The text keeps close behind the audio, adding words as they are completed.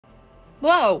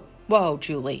Whoa,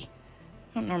 Julie.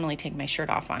 I don't normally take my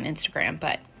shirt off on Instagram,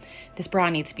 but this bra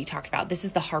needs to be talked about. This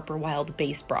is the Harper Wilde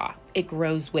base bra. It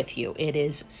grows with you. It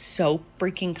is so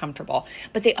freaking comfortable.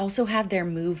 But they also have their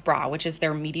Move bra, which is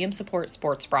their medium support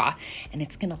sports bra, and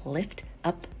it's going to lift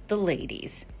up the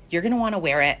ladies. You're going to want to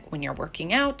wear it when you're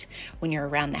working out, when you're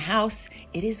around the house.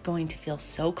 It is going to feel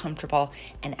so comfortable.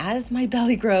 And as my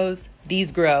belly grows,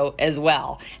 these grow as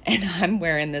well. And I'm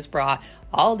wearing this bra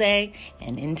all day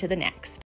and into the next.